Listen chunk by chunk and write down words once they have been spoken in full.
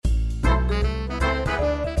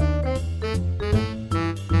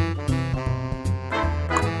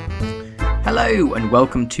Hello and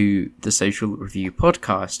welcome to the Social Review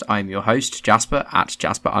Podcast. I'm your host, Jasper, at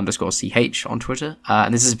Jasper_CH on Twitter.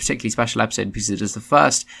 And this is a particularly special episode because it is the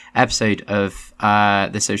first episode of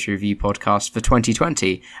the Social Review Podcast for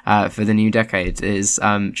 2020, for the new decade. It is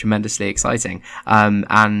tremendously exciting.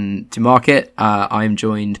 And to mark it, I'm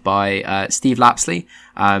joined by Steve Lapsley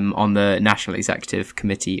on the National Executive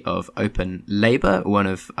Committee of Open Labour, one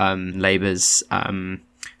of Labour's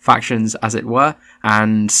factions, as it were,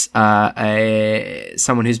 and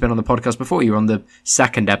someone who's been on the podcast before. You were on the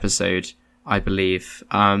second episode, I believe.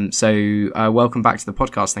 So welcome back to the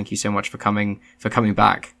podcast. Thank you so much for coming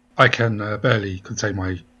back. I can barely contain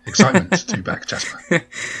my excitement to be back, Jasper.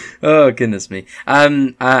 Oh, goodness me.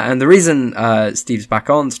 And the reason Steve's back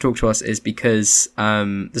on to talk to us is because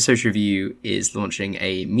the Social Review is launching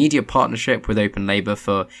a media partnership with Open Labour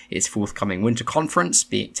for its forthcoming winter conference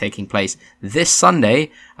taking place this Sunday,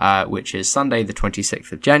 which is Sunday the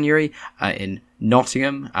 26th of January in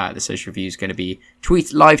Nottingham. The Social Review is going to be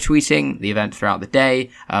live tweeting the event throughout the day.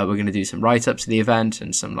 We're going to do some write-ups of the event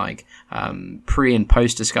and some pre and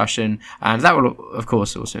post discussion, and that will of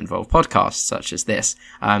course also involve podcasts such as this.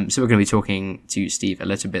 So we're going to be talking to Steve a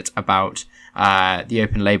little bit about the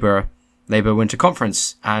Open Labour Winter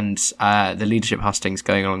Conference and the leadership hustings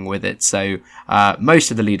going along with it. So most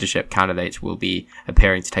of the leadership candidates will be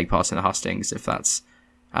appearing to take part in the hustings, if that's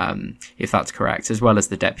correct, as well as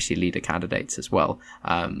the deputy leader candidates as well,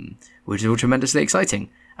 which is all tremendously exciting.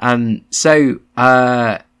 So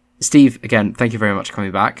Steve, again, thank you very much for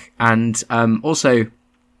coming back, and also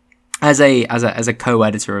as a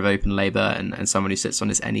co-editor of Open Labour and someone who sits on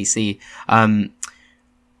this NEC,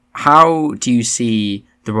 how do you see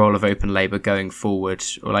the role of Open Labour going forward?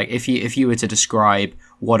 Or if you were to describe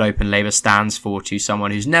what Open Labour stands for to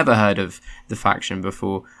someone who's never heard of the faction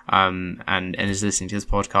before, and is listening to this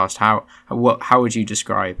podcast, how would you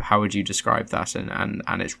describe that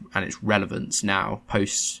and its relevance now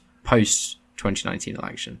post 2019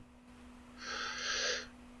 election?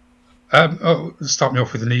 Start me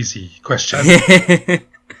off with an easy question.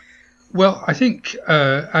 Well, I think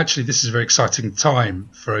actually this is a very exciting time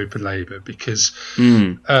for Open Labour because,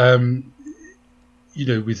 with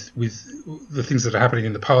the things that are happening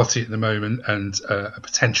in the party at the moment and a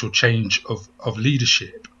potential change of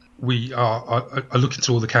leadership, we are looking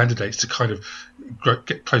to all the candidates to kind of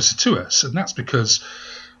get closer to us, and that's because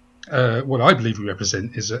what I believe we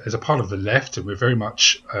represent is a part of the left, and we're very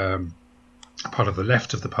much a part of the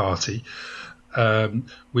left of the party.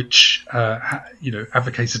 Which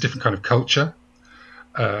advocates a different kind of culture.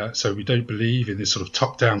 So we don't believe in this sort of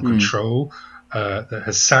top-down control that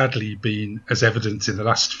has sadly been as evident in the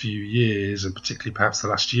last few years, and particularly perhaps the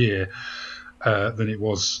last year, than it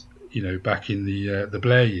was, back in the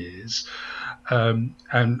Blair years.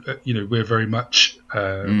 We're very much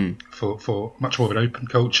for much more of an open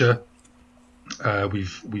culture.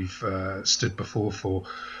 We've stood before for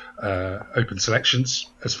open selections.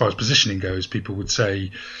 As far as positioning goes, people would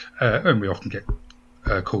say, and we often get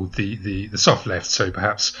called the soft left, so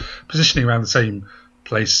perhaps positioning around the same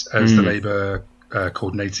place as the Labour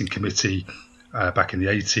coordinating committee back in the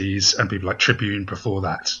 80s, and people like Tribune before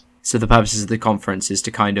that. So the purposes of the conference is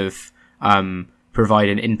to kind of provide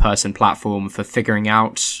an in-person platform for figuring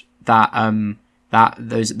out that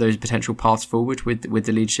those potential paths forward with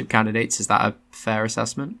the leadership candidates. Is that a fair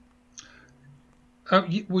assessment?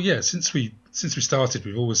 Well, yeah. Since we started,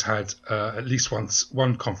 we've always had at least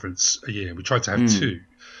one conference a year. We tried to have two,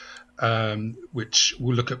 which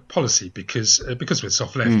will look at policy because we're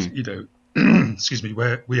soft left. Excuse me,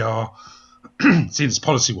 where we are seen as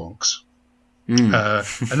policy wonks, and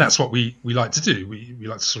that's what we like to do. We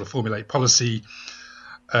like to sort of formulate policy,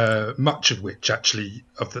 much of which actually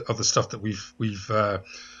of the stuff that we've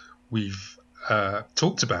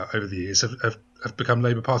talked about over the years have become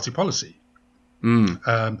Labour Party policy.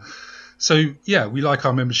 So yeah, we like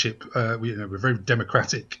our membership. We're a very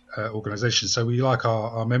democratic organisation, so we like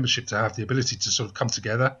our membership to have the ability to sort of come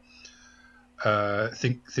together,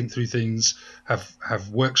 think through things, have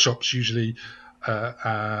workshops usually,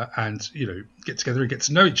 and get together and get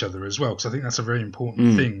to know each other as well. Because I think that's a very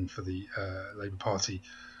important thing for the Labour Party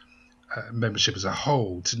membership as a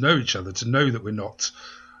whole, to know each other, to know that we're not,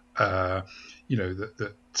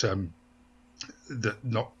 that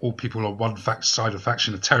not all people on one side of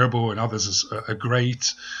faction are terrible and others are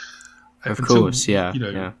great. Of course, yeah.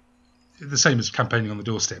 The same as campaigning on the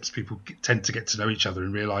doorsteps, people tend to get to know each other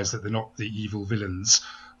and realise that they're not the evil villains,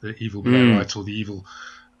 the evil Blairite or the evil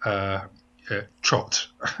trot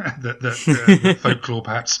that folklore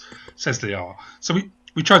perhaps says they are. So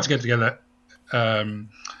we tried to get together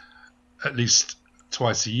at least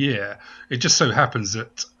twice a year. It just so happens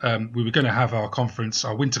that we were going to have our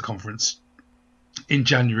winter conference, in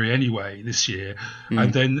January anyway this year,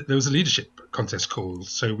 and then there was a leadership contest called.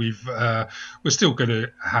 So we're still going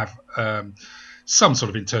to have some sort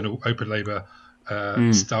of internal open labour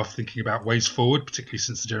stuff, thinking about ways forward, particularly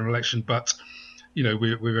since the general election. But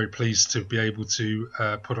we're very pleased to be able to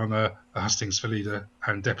put on a hustings for leader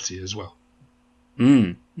and deputy as well.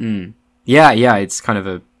 Yeah, it's kind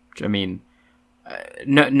of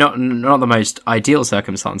not the most ideal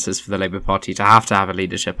circumstances for the Labour Party to have a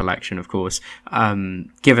leadership election, of course,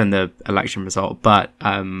 given the election result. But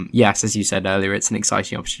yes, as you said earlier, it's an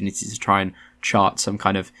exciting opportunity to try and chart some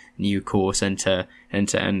kind of new course and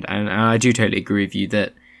I do totally agree with you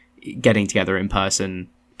that getting together in person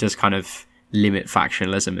does kind of limit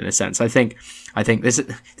factionalism in a sense. I think this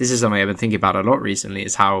is something I've been thinking about a lot recently,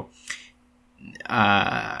 is how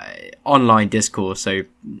online discourse, so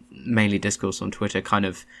mainly discourse on Twitter, kind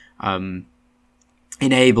of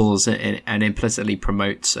enables and implicitly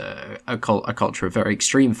promotes a culture of very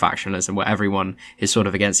extreme factionalism, where everyone is sort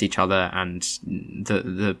of against each other, and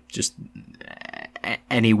the just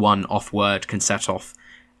any one off word can set off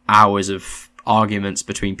hours of arguments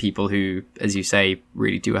between people who, as you say,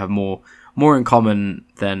 really do have more in common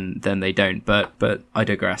than they don't. But I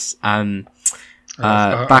digress. I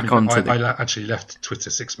actually left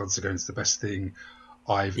Twitter 6 months ago, and it's the best thing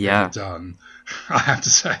I've ever done. I have to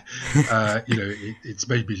say, it's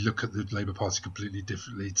made me look at the Labour Party completely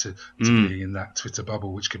differently to being in that Twitter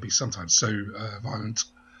bubble, which can be sometimes so violent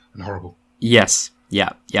and horrible. Yes,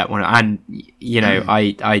 yeah, and I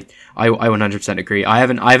 100% agree. I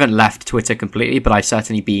haven't left Twitter completely, but I've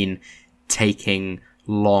certainly been taking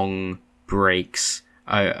long breaks,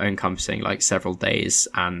 encompassing like several days,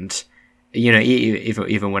 and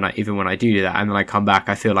even when I do that, and then I come back,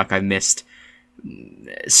 I feel like I've missed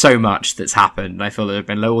so much that's happened. I feel there have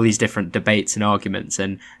been all these different debates and arguments,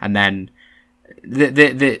 and then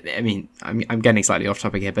I'm getting slightly off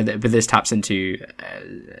topic here, but this taps into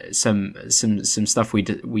some stuff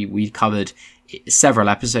we covered several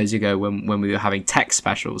episodes ago when we were having tech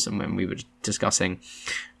specials, and when we were discussing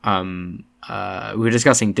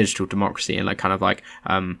digital democracy, and like kind of like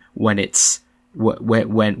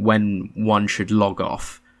when one should log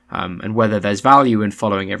off, and whether there's value in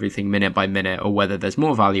following everything minute by minute, or whether there's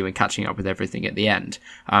more value in catching up with everything at the end.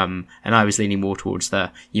 And I was leaning more towards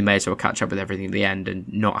you may as well catch up with everything at the end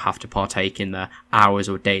and not have to partake in the hours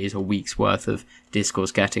or days or weeks worth of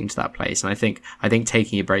discourse getting to that place. And I think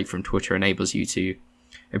taking a break from Twitter enables you to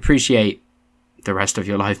appreciate the rest of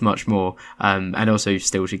your life much more, and also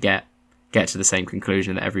still to get to the same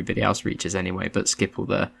conclusion that everybody else reaches anyway, but skip all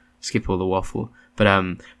the waffle. But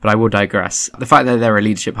I will digress. The fact that there are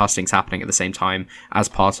leadership hustings happening at the same time as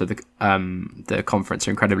part of the conference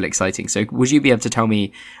are incredibly exciting. So would you be able to tell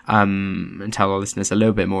me and tell our listeners a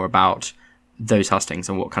little bit more about those hustings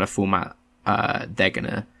and what kind of format they're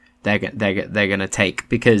gonna take?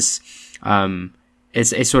 Because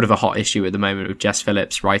it's sort of a hot issue at the moment, with Jess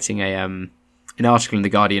Phillips writing an article in The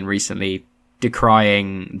Guardian recently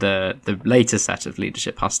decrying the later set of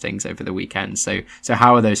leadership hustings over the weekend. So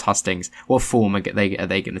how are those hustings? What form are they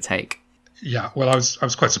going to take? Yeah, well, I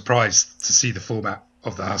was quite surprised to see the format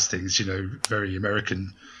of the hustings. Very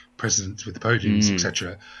American president with the podiums,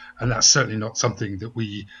 etc. And that's certainly not something that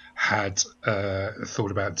we had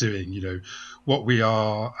thought about doing. What we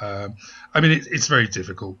are. It's very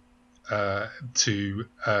difficult to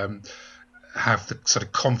have the sort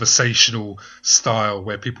of conversational style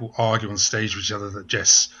where people argue on stage with each other that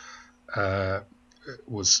Jess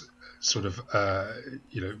was sort of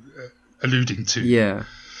alluding to. Yeah,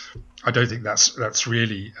 I don't think that's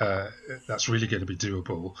really going to be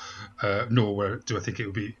doable. Nor do I think it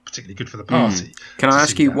would be particularly good for the party. Can I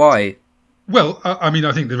ask you why? Well, I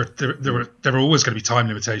think there are always going to be time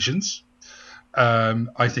limitations.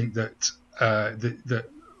 I think that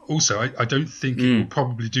also, I don't think it will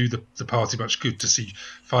probably do the party much good to see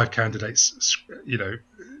 5 candidates,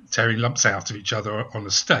 tearing lumps out of each other on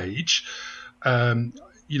a stage. Again,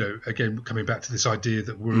 coming back to this idea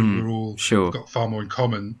that we're all got far more in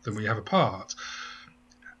common than we have apart.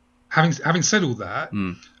 Having said all that,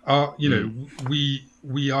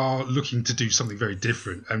 we are looking to do something very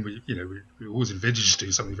different, and we always envisaged to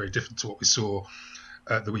do something very different to what we saw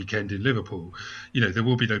at the weekend in Liverpool. There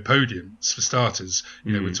will be no podiums for starters.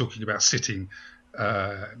 We're talking about sitting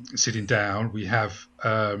down. We have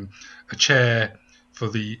a chair for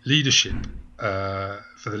the leadership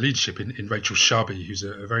in Rachel Sharby, who's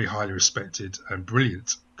a very highly respected and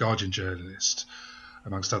brilliant Guardian journalist,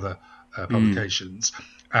 amongst other publications.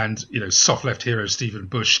 and soft left hero Stephen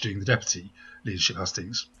Bush doing the deputy leadership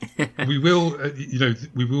hustings. We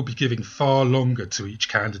will be giving far longer to each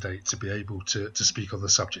candidate to be able to speak on the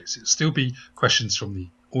subjects. It'll still be questions from the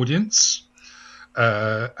audience,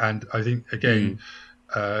 and I think again.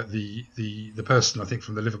 The person I think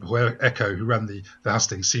from the Liverpool Echo who ran the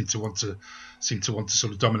hustings seemed to want to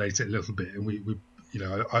sort of dominate it a little bit, and we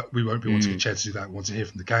won't be wanting a chair to do that. We want to hear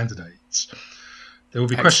from the candidates. There will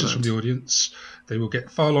be questions from the audience. They will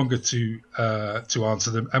get far longer to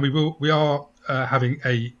answer them, and we are having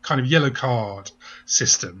a kind of yellow card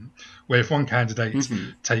system where if one candidate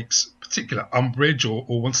takes particular umbrage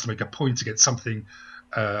or wants to make a point against something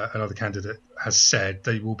another candidate has said,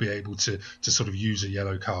 they will be able to sort of use a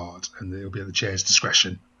yellow card, and they'll be at the chair's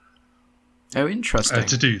discretion. Oh, interesting.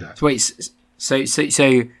 To do that. So wait, so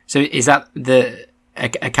is that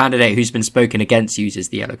a candidate who's been spoken against uses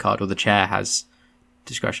the yellow card, or the chair has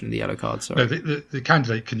discretion of the yellow card? Sorry. No, the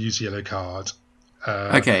candidate can use the yellow card.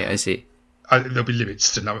 Okay, I see. There'll be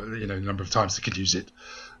limits to number of times they can use it.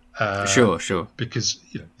 Sure. Because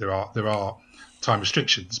there are time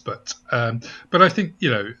restrictions, but I think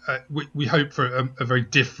we hope for a very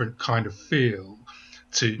different kind of feel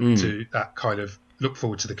to that kind of look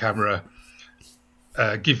forward to the camera,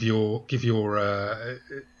 give your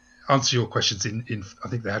answer your questions in I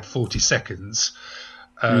think they had 40 seconds,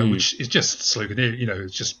 which is just sloganeer.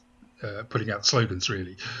 It's just putting out slogans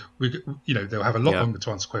really. They'll have a lot longer to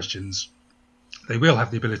answer questions. They will have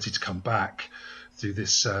the ability to come back through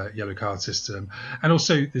this yellow card system, and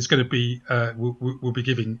also there's going to be we'll be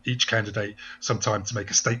giving each candidate some time to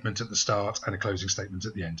make a statement at the start and a closing statement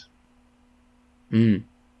at the end.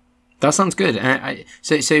 That sounds good.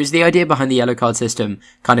 So is the idea behind the yellow card system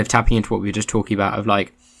kind of tapping into what we were just talking about, of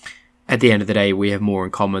like, at the end of the day we have more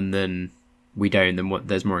in common than we don't, than what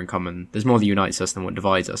there's more in common, there's more that unites us than what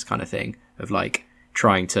divides us, kind of thing, of like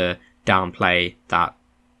trying to downplay that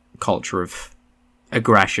culture of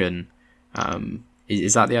aggression.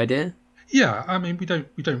 Is that the idea? Yeah, I mean, we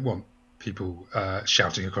don't want people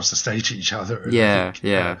shouting across the stage at each other. Yeah.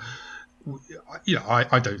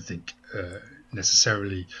 I don't think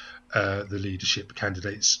necessarily the leadership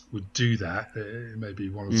candidates would do that. Maybe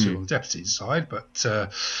one or two on the deputy's side, but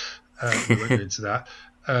we won't go into that.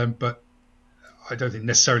 But I don't think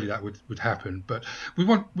necessarily that would happen. But we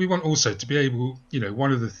want also to be able,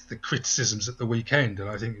 one of the criticisms at the weekend, and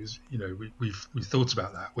I think is, we've thought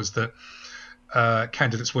about that, was that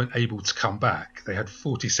candidates weren't able to come back. They had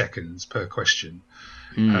 40 seconds per question,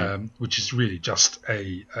 which is really just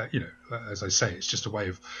as I say, it's just a way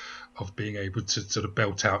of being able to sort of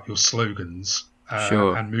belt out your slogans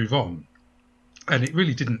and move on. And it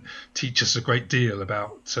really didn't teach us a great deal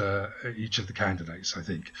about each of the candidates, I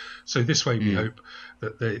think. So this way we hope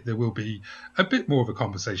that there will be a bit more of a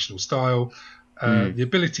conversational style, the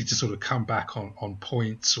ability to sort of come back on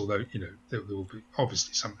points, although, there will be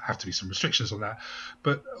obviously have to be some restrictions on that,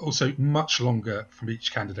 but also much longer from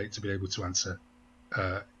each candidate to be able to answer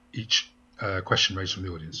each question raised from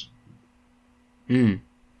the audience.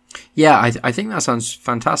 Yeah, I think that sounds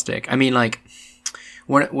fantastic. I mean, like,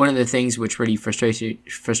 one of the things which really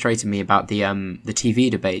frustrated me about the TV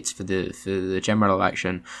debates for the general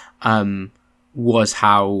election was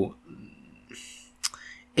how,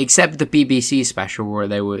 except the BBC special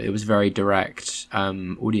where it was very direct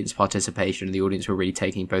audience participation, and the audience were really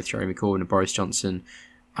taking both Jeremy Corbyn and Boris Johnson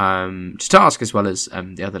to task, as well as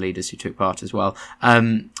the other leaders who took part as well.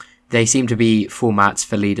 They seem to be formats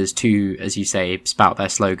for leaders to, as you say, spout their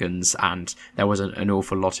slogans, and there wasn't an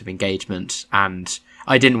awful lot of engagement. And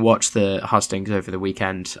I didn't watch the hustings over the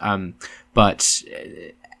weekend, but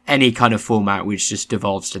any kind of format which just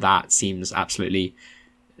devolves to that seems absolutely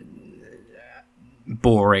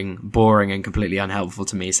boring and completely unhelpful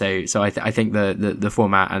to me. So I think the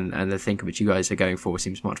format and the thing which you guys are going for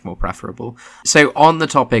seems much more preferable. So on the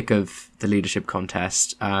topic of the leadership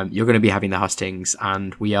contest, you're going to be having the hustings,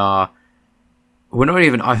 and we're not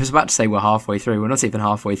even, I was about to say we're halfway through. We're not even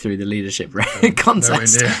halfway through the leadership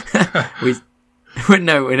contest. We're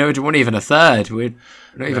not even a third. We're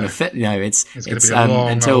not even a fifth. No, it's going to be a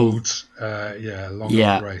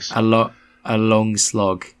long race. A long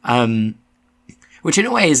slog. Which in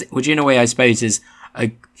a way, I suppose is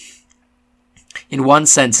in one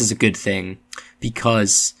sense is a good thing,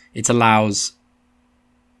 because it allows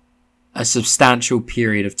a substantial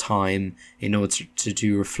period of time in order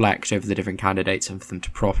to reflect over the different candidates and for them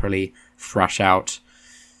to properly thrash out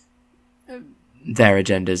their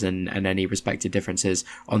agendas and any respective differences.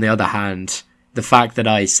 On the other hand, the fact that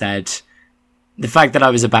I was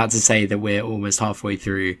about to say that we're almost halfway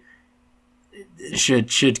through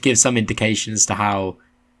should give some indication as to how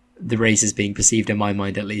the race is being perceived in my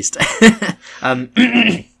mind, at least.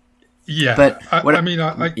 Yeah, but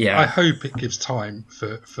I hope it gives time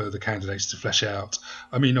for the candidates to flesh out.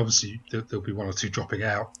 I mean, obviously there'll be one or two dropping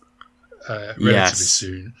out relatively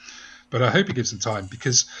soon, but I hope it gives them time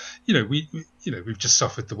because we've just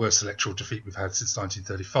suffered the worst electoral defeat we've had since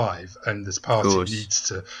 1935, and this party needs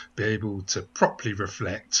to be able to properly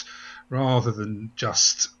reflect rather than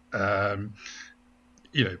just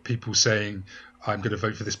people saying, I'm going to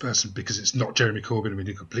vote for this person because it's not Jeremy Corbyn and we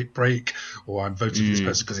need a complete break, or I'm voting for this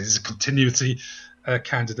person because it's a continuity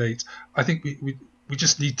candidate. I think we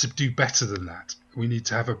just need to do better than that. We need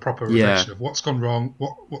to have a proper reflection of what's gone wrong,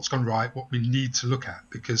 what's gone right, what we need to look at.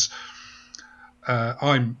 Because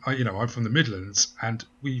I'm from the Midlands, and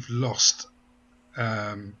we've lost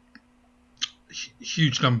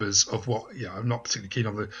huge numbers of what I'm not particularly keen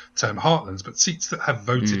on the term heartlands, but seats that have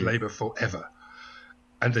voted Labour forever.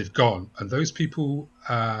 And they've gone, and those people,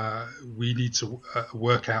 we need to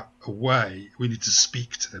work out a way. We need to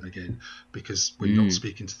speak to them again because we're not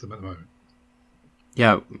speaking to them at the moment.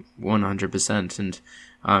 Yeah, 100%.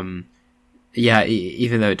 And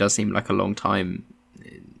even though it does seem like a long time,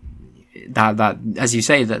 that as you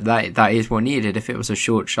say, that is what needed. If it was a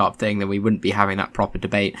short, sharp thing, then we wouldn't be having that proper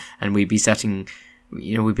debate, and we'd be setting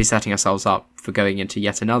ourselves up for going into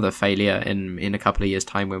yet another failure in a couple of years'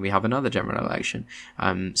 time when we have another general election.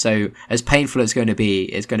 So as painful as it's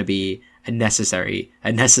going to be a necessary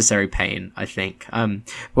pain, I think. But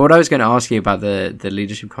what I was going to ask you about the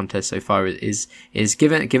leadership contest so far is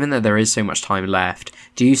given that there is so much time left,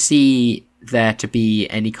 do you see there to be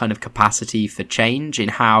any kind of capacity for change in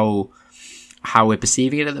how we're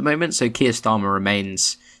perceiving it at the moment? So Keir Starmer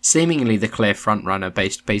remains seemingly the clear front runner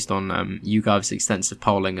based on YouGov's extensive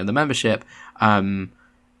polling and the membership.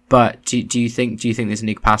 But do you think there's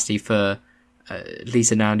any capacity for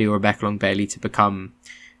Lisa Nandy or Rebecca Long-Bailey to become,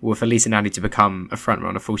 or for Lisa Nandy to become a front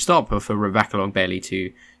runner full stop, or for Rebecca Long-Bailey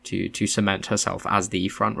to cement herself as the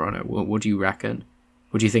front runner? What do you reckon?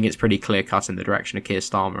 Or do you think it's pretty clear cut in the direction of Keir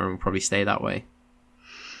Starmer and will probably stay that way?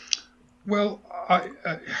 Well,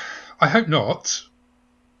 I hope not.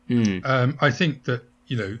 I think that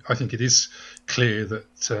I think it is clear that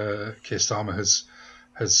Keir Starmer has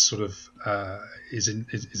sort of is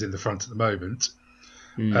in the front at the moment.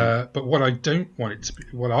 But what I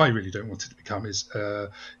really don't want it to become is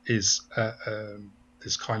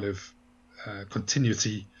this kind of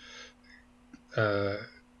continuity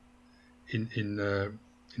in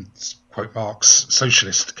quote marks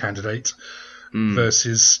socialist candidate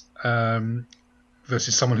versus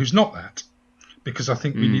someone who's not that. Because I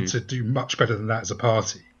think we need to do much better than that as a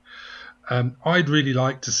party. I'd really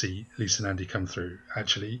like to see Lisa Nandy come through.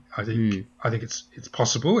 Actually, I think it's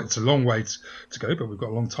possible. It's a long way to go, but we've got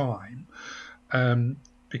a long time.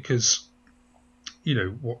 Because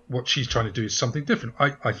what she's trying to do is something different.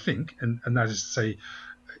 I think, and that is to say,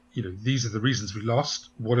 these are the reasons we lost.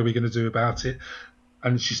 What are we going to do about it?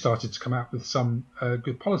 And she started to come out with some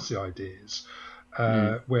good policy ideas.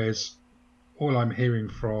 Whereas all I'm hearing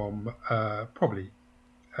from probably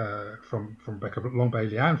from Rebecca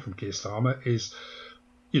Long-Bailey and from Keir Starmer is,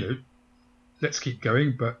 let's keep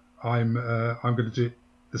going, but I'm going to do it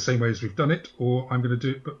the same way as we've done it, or I'm going to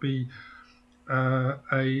do it but be a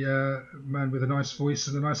man with a nice voice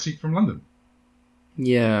and a nice seat from London.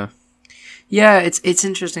 Yeah, it's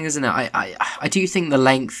interesting, isn't it? I do think the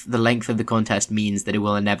length of the contest means that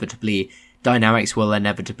dynamics will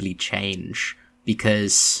inevitably change,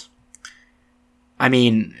 because I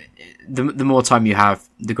mean, the more time you have,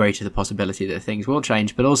 the greater the possibility that things will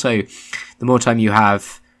change. But also, the more time you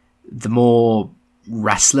have, the more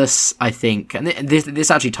restless, I think. And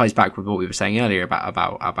this actually ties back with what we were saying earlier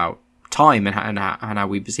about time and how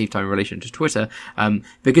we perceive time in relation to Twitter.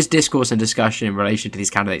 Because discourse and discussion in relation to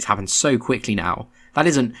these candidates happens so quickly now.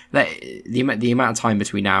 The amount of time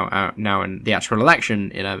between now and the actual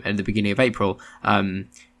election in the beginning of April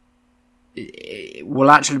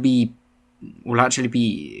will actually be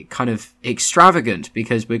kind of extravagant,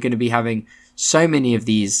 because we're going to be having so many of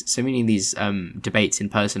these debates in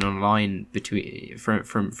person, online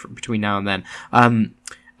between now and then,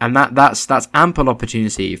 and that's ample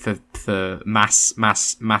opportunity for mass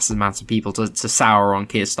amounts of people to sour on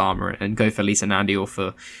Keir Starmer and go for Lisa Nandy or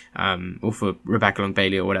for Rebecca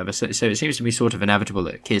Long-Bailey or whatever. So it seems to be sort of inevitable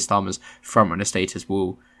that Keir Starmer's frontrunner status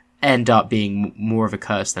will end up being more of a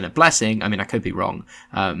curse than a blessing. I mean, I could be wrong.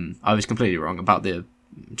 I was completely wrong about the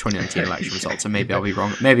 2019 election results, and maybe I'll be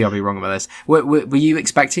wrong. Maybe I'll be wrong about this. Were you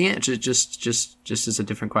expecting it? Just as a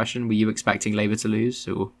different question, were you expecting Labour to lose,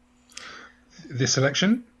 or this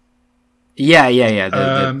election? Yeah.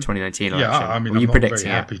 The 2019 election. Yeah, I mean, were you I'm not predicting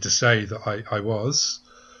very happy to say that I was.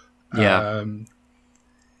 Yeah. In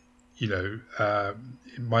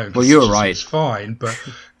my own Well, you're constituency, right. it's fine, but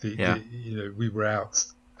Yeah. we were out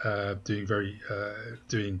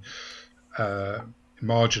doing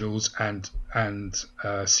marginals and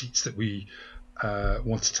seats that we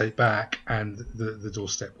want to take back, and the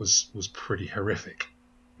doorstep was pretty horrific.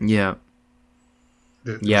 Yeah.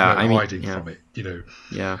 There's no hiding from it,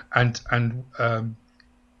 Yeah. And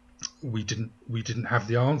we didn't have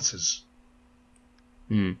the answers.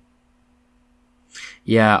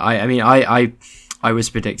 Yeah, I mean, I was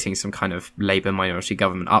predicting some kind of Labour minority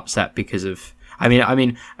government upset because of. I was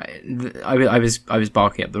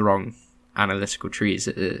barking up the wrong analytical trees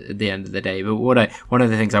at the end of the day. But one of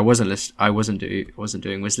the things I wasn't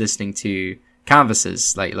doing was listening to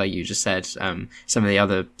canvassers, like you just said. Some of the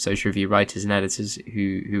other social review writers and editors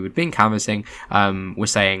who had been canvassing were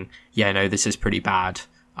saying, yeah, no, this is pretty bad.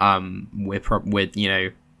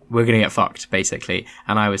 We're gonna get fucked, basically.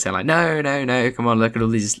 And I was saying, like, no, come on, look at all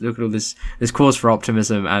this cause for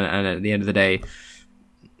optimism, and at the end of the day,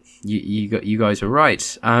 you guys were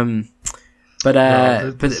right. But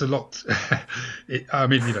there's a lot.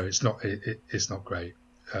 It's not great.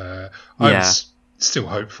 I was still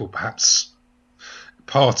hopeful. Perhaps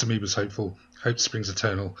part of me was hopeful. Hope springs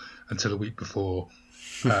eternal until a week before,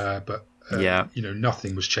 but.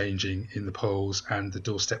 Nothing was changing in the polls, and the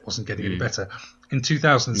doorstep wasn't getting any better. In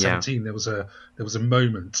 2017, there was a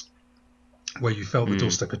moment where you felt the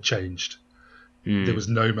doorstep had changed. There was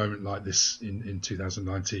no moment like this in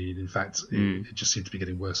 2019. In fact, it just seemed to be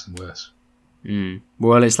getting worse and worse.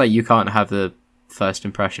 Well, it's like you can't have the first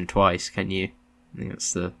impression twice, can you? I think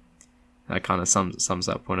that kind of sums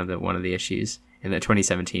up one of the issues in that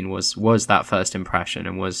 2017 was that first impression,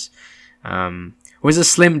 and was a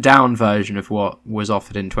slimmed down version of what was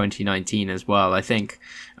offered in 2019 as well, I think.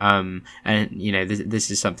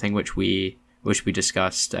 This is something which we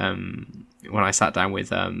discussed when I sat down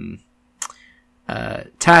with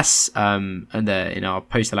Tess in our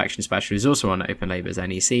post-election special, who's also on Open Labour's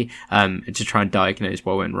NEC, to try and diagnose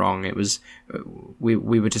what went wrong. It was we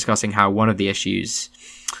were discussing how one of the issues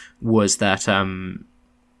was that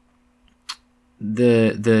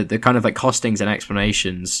the kind of like costings and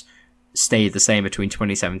explanations stayed the same between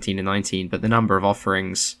 2017 and 19, but the number of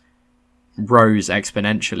offerings rose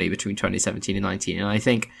exponentially between 2017 and 19. And I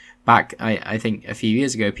think I think a few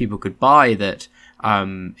years ago, people could buy that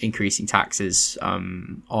increasing taxes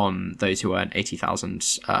on those who earn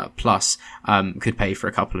 80,000 plus could pay for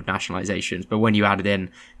a couple of nationalizations. But when you added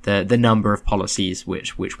in the number of policies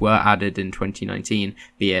which were added in 2019,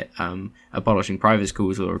 be it abolishing private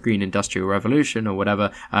schools or a green industrial revolution or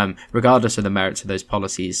whatever, regardless of the merits of those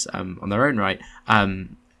policies on their own right,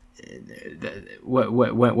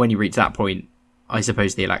 when you reach that point, I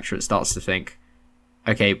suppose the electorate starts to think,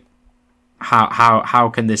 okay, how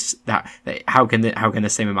can the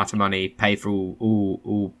same amount of money pay for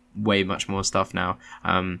all way much more stuff now?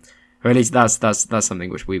 Or at least that's something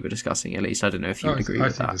which we were discussing. At least I don't know if you would agree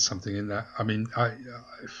with that. I think there's something in that. I mean,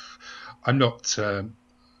 I'm not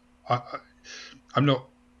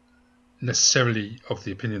necessarily of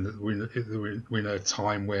the opinion that we're in a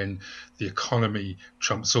time when the economy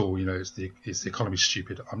trumps all. Is the economy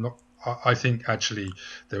stupid? I'm not. I think actually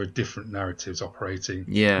there are different narratives operating.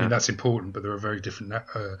 Yeah, I mean, that's important, but there are very different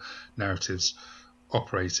narratives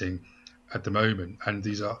operating at the moment, and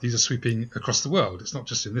these are sweeping across the world. It's not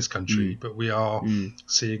just in this country, but we are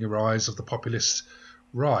seeing a rise of the populist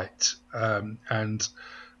right, and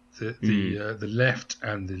the left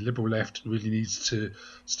and the liberal left really needs to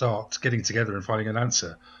start getting together and finding an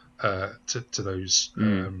answer to those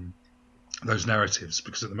narratives,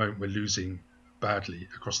 because at the moment we're losing badly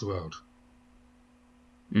across the world.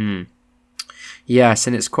 Yes,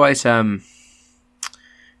 and it's quite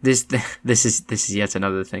this is yet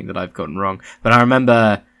another thing that I've gotten wrong. But I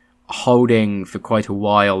remember holding for quite a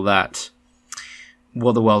while that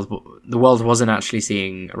what the world wasn't actually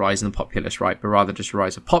seeing a rise in the populist right, but rather just a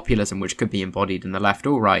rise of populism, which could be embodied in the left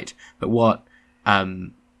or right. But what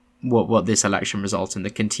this election results in, the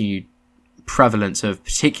continued prevalence of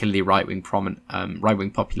particularly right-wing populism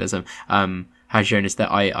has shown us that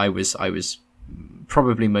I was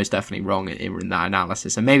probably most definitely wrong in that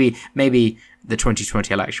analysis. And maybe the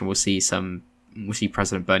 2020 election we'll see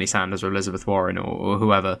President Bernie Sanders or Elizabeth Warren or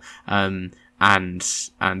whoever, and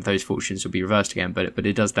those fortunes will be reversed again. But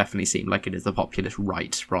it does definitely seem like it is the populist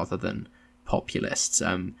right rather than populists.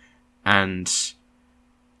 And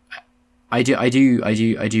I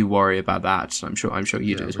do worry about that. I'm sure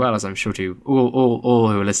you do as well, as I'm sure do all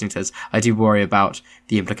who are listening to this. I do worry about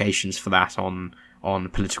the implications for that on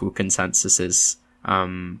political consensuses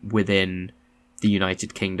within the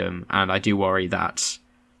United Kingdom, and I do worry that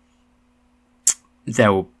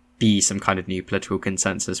there will be some kind of new political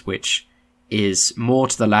consensus which is more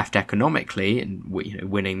to the left economically and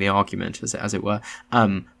winning the argument as it were,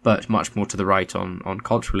 but much more to the right on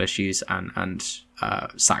cultural issues and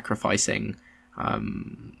sacrificing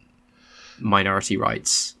minority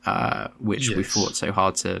rights, which we fought so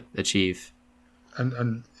hard to achieve.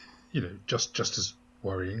 And just as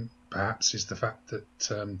worrying perhaps is the fact that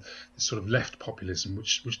this sort of left populism,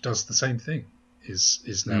 which does the same thing,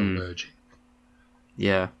 is now emerging.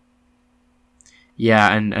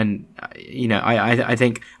 Yeah, and I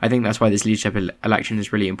think that's why this leadership election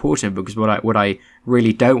is really important, because what I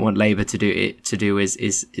really don't want Labour to do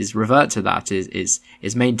is revert to that,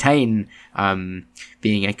 is maintain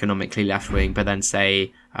being economically left wing, but then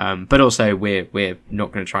say but also we're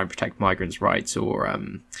not going to try and protect migrants' rights or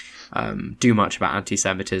do much about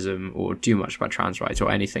anti-Semitism or do much about trans rights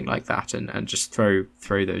or anything like that, and just throw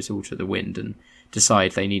those all to the wind and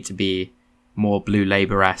decide they need to be more Blue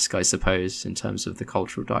Labour-esque, I suppose, in terms of the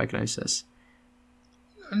cultural diagnosis.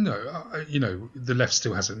 No, the left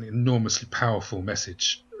still has an enormously powerful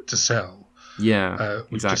message to sell. Yeah,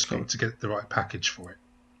 we've exactly. just got to get the right package for it.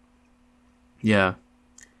 Yeah,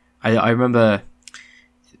 I remember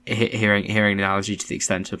hearing an analogy to the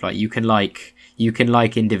extent of you can like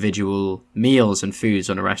individual meals and foods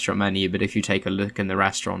on a restaurant menu, but if you take a look in the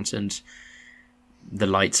restaurant and the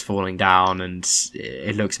lights falling down and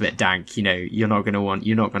it looks a bit dank, you're not going to want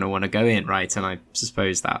to go in, right? And I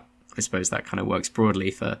suppose that kind of works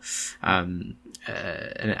broadly for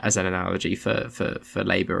as an analogy for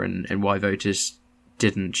Labour and why voters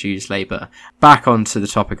didn't choose Labour. Back onto the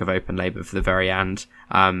topic of Open Labour for the very end.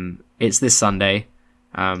 It's this Sunday,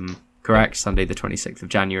 correct? Sunday the 26th of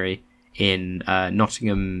January in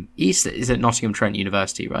Nottingham East. Is it Nottingham Trent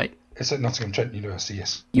University, right? It's at Nottingham Trent University,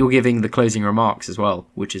 yes. You're giving the closing remarks as well,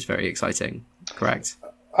 which is very exciting, correct?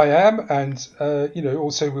 I am, and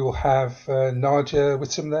also we will have Nadia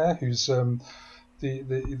Whittam there, who's the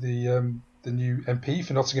new MP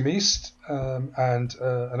for Nottingham East, and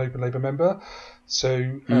an Open Labour member.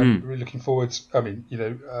 So really looking forward. I mean,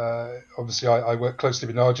 obviously I work closely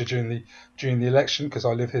with Nadia during the election because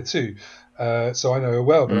I live here too. So I know her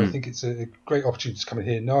well, but I think it's a great opportunity to come and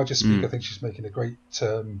hear Nadia speak. I think she's making a great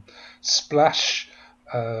splash.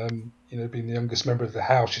 Being the youngest member of the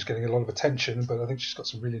House, she's getting a lot of attention, but I think she's got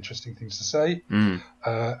some really interesting things to say.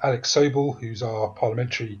 Alex Sobel, who's our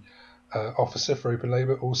parliamentary officer for Open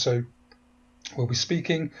Labour, also will be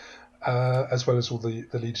speaking, as well as all the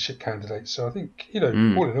leadership candidates. So I think,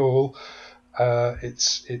 all in all,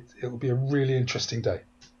 it will be a really interesting day.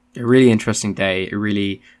 A really interesting day, a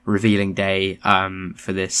really revealing day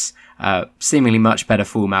for this seemingly much better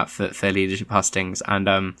format for leadership hustings.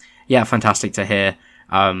 And fantastic to hear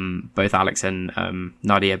both Alex and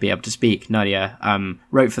Nadia be able to speak. Nadia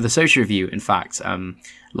wrote for the Social Review, in fact,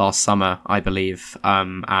 last summer, I believe,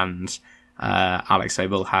 and Alex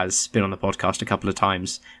Sobel has been on the podcast a couple of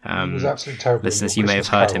times. He was absolutely terrible. Listeners, you may have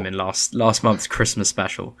heard him in last month's Christmas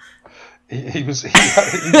special. He was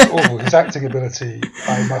awful. His acting ability,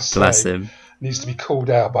 I must Bless say, him. Needs to be called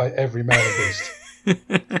out by every man and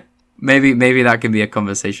beast. Maybe that can be a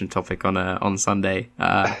conversation topic on Sunday.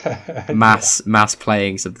 Mass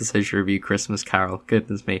playings of the Social Review Christmas Carol.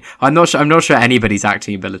 Goodness me, I'm not sure anybody's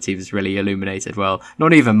acting ability was really illuminated well.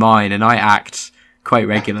 Not even mine, and I act quite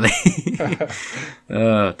regularly.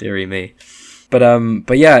 Oh, dearie me.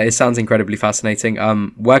 But yeah, it sounds incredibly fascinating.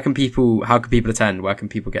 How can people attend? Where can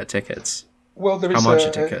people get tickets? Well, there is how much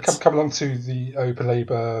are tickets? Come along to the Open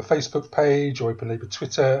Labour Facebook page or Open Labour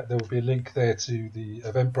Twitter. There will be a link there to the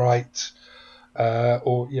Eventbrite,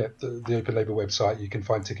 or the Open Labour website. You can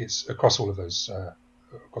find tickets across all of those.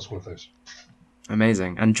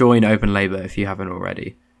 Amazing, and join Open Labour if you haven't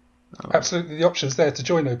already. Absolutely, the option's there to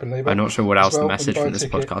join Open Labour. I'm not sure what else the message from this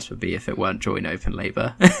podcast would be if it weren't join Open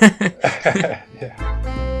Labour. Yeah.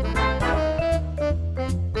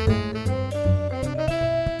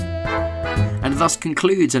 And thus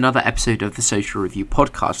concludes another episode of the Social Review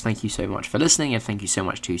podcast. Thank you so much for listening, and thank you so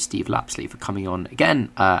much to Steve Lapsley for coming on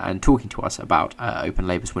again and talking to us about Open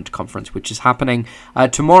Labour's Winter Conference, which is happening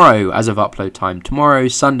tomorrow as of upload time. Tomorrow,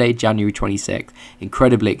 Sunday, January 26th.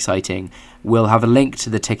 Incredibly exciting. We'll have a link to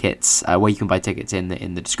the tickets where you can buy tickets in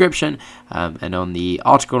the description and on the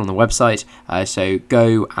article on the website. So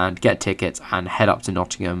go and get tickets and head up to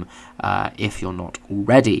Nottingham if you're not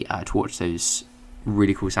already to watch those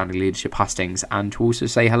really cool sounding leadership hustings and to also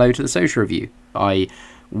say hello to the Social Review. I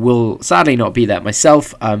will sadly not be there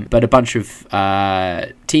myself, but a bunch of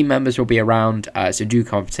team members will be around, so do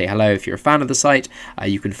come and say hello if you're a fan of the site.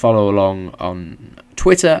 You can follow along on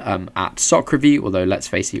Twitter at Soc Review, although let's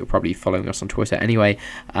face it, you're probably following us on Twitter anyway.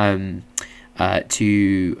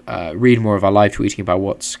 to read more of our live tweeting about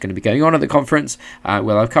what's going to be going on at the conference,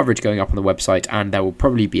 we'll have coverage going up on the website, and there will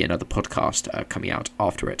probably be another podcast coming out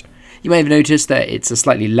after it. You may have noticed that it's a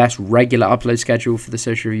slightly less regular upload schedule for the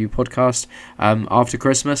Social Review podcast after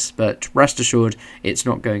Christmas, but rest assured it's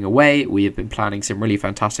not going away. We have been planning some really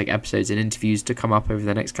fantastic episodes and interviews to come up over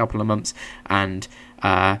the next couple of months, and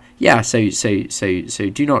so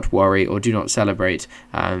do not worry or do not celebrate.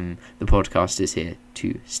 The podcast is here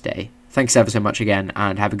to stay. Thanks ever so much again,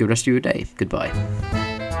 and have a good rest of your day. Goodbye.